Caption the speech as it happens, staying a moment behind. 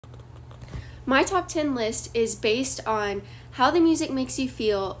My top 10 list is based on how the music makes you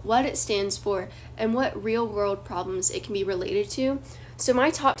feel, what it stands for, and what real world problems it can be related to. So,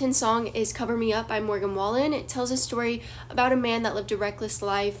 my top 10 song is Cover Me Up by Morgan Wallen. It tells a story about a man that lived a reckless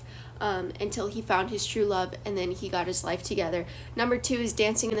life until he found his true love and then he got his life together. Number 2 is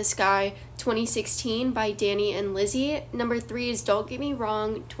Dancing in the Sky 2016 by Danny and Lizzie. Number 3 is Don't Get Me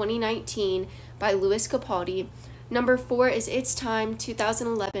Wrong 2019 by Lewis Capaldi. Number 4 is It's Time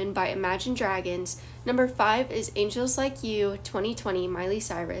 2011 by Imagine Dragons. Number 5 is Angels Like You 2020 Miley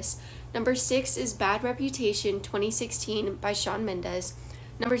Cyrus. Number 6 is Bad Reputation 2016 by Shawn Mendes.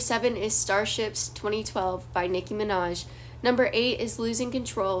 Number 7 is Starships 2012 by Nicki Minaj. Number 8 is Losing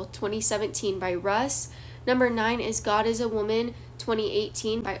Control 2017 by Russ. Number 9 is God is a Woman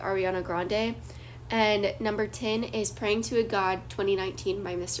 2018 by Ariana Grande. And number 10 is Praying to a God 2019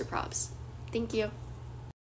 by Mr. Props. Thank you.